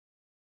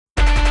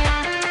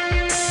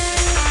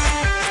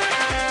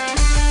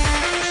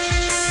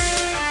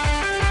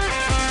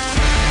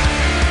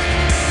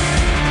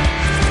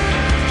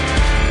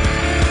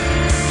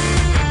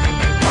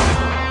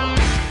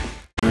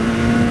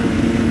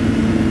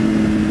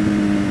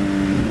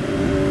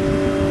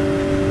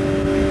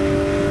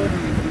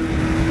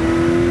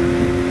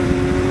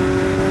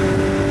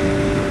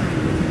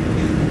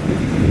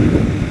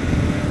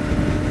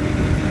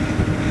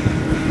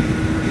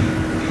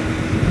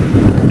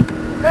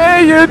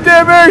Hey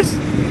YouTubers!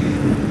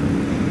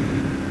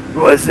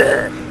 What's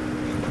that?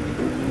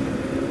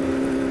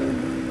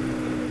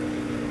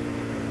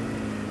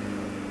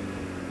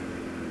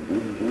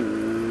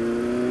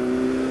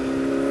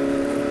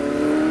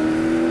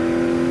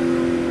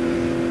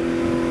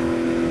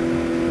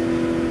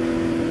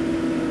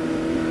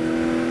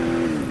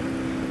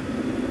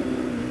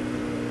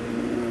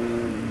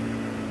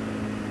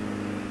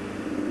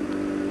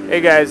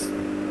 Hey guys,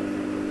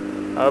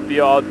 hope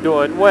you all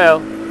doing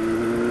well.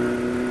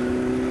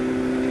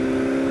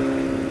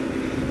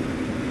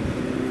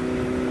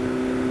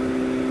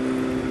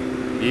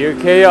 Dear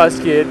Chaos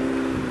Kid,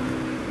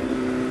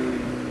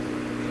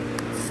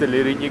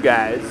 saluting you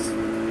guys.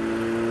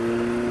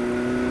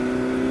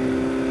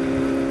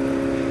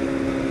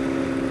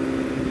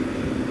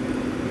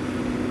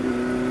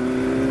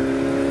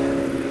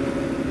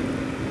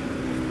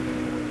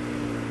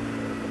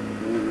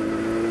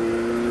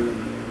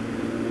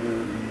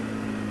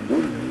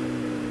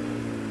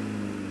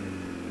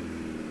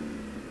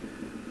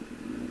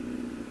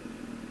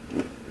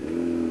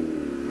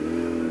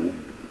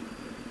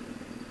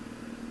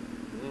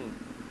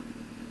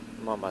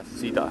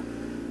 Mamacita.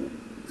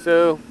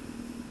 So,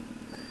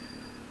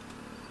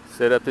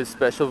 set up this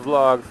special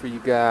vlog for you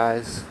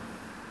guys.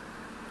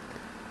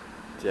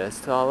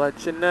 Just to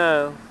let you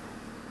know,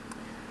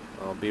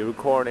 I'll be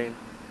recording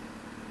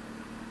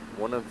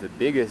one of the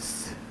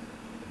biggest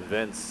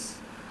events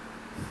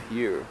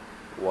here,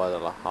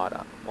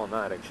 Guadalajara. Well,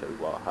 not actually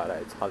Guadalajara,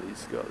 it's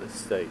Jalisco, the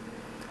state.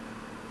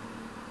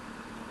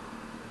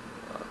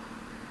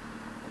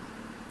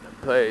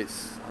 A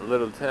place, a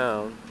little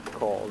town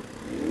called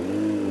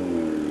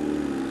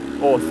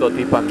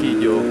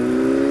Hostotipaquillo.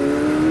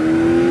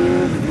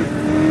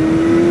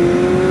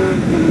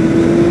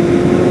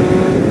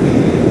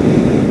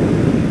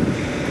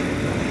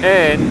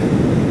 And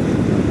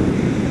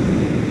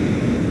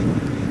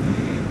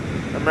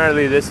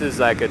primarily this is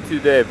like a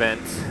 2-day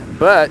event,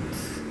 but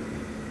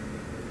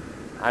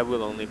I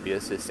will only be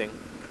assisting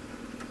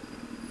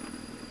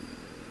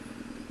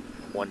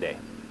one day,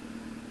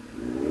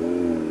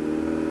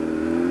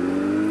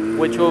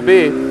 which will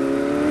be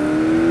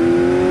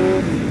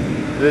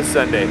this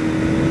Sunday.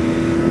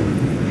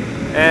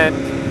 And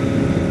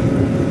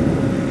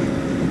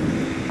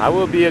I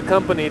will be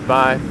accompanied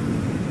by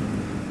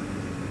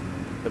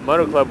the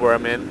motor club where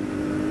I'm in,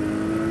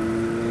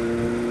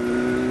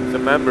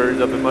 some members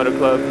of the motor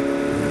club,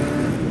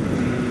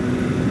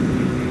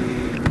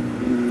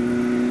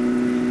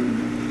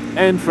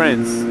 and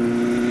friends.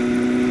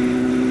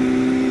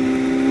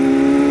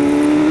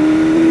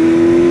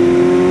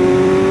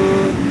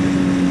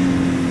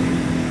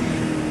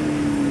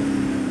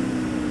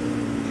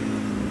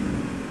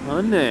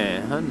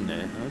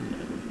 Honey.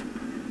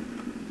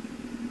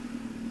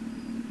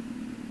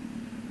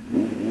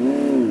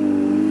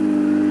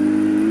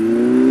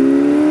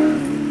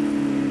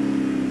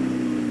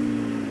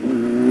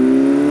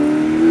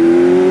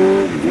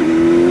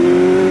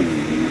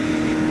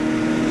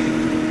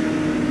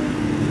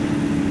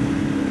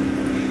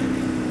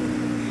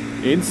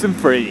 In some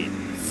friends.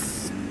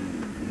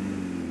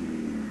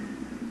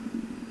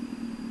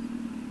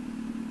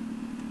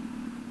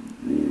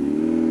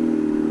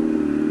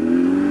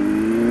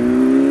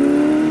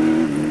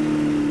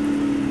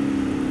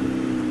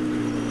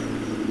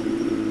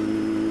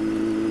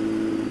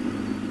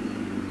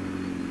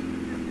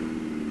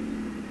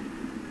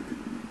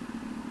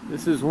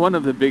 This is one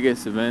of the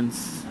biggest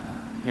events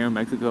here in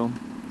Mexico,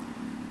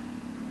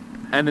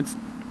 and it's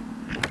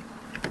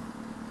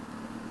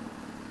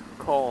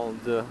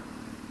called the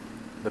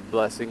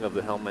blessing of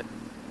the helmet.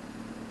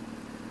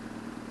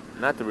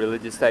 Not the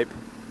religious type,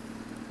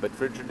 but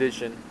for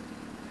tradition,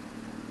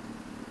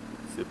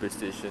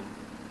 superstition,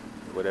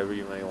 whatever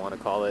you may want to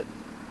call it.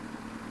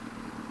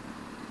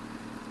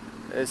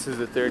 This is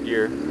the 3rd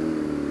year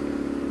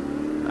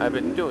I've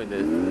been doing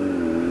this.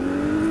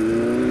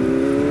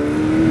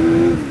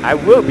 I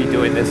will be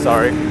doing this,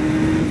 sorry.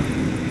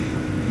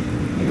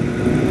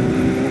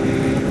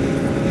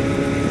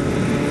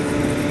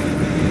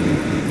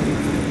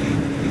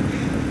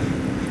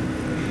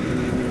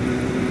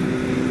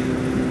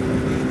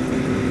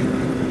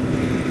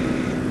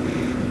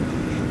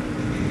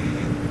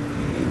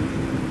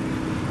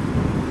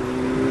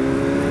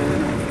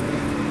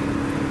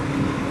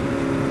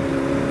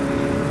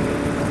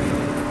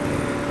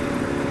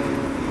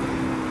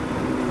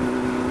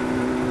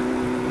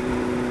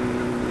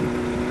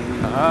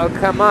 Oh,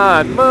 come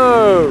on,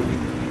 move!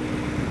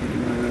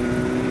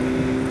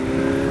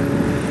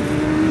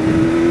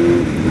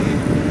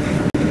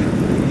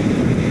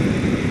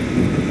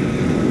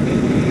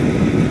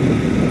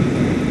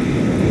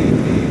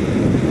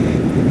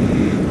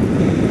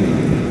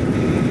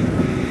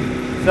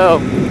 So,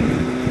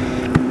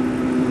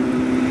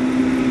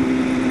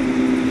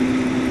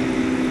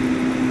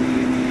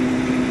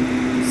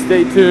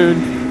 stay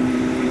tuned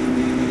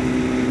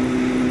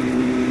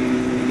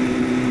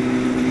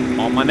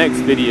on my next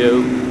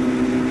video.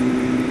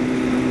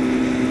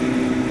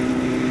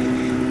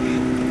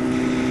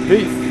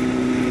 Peace.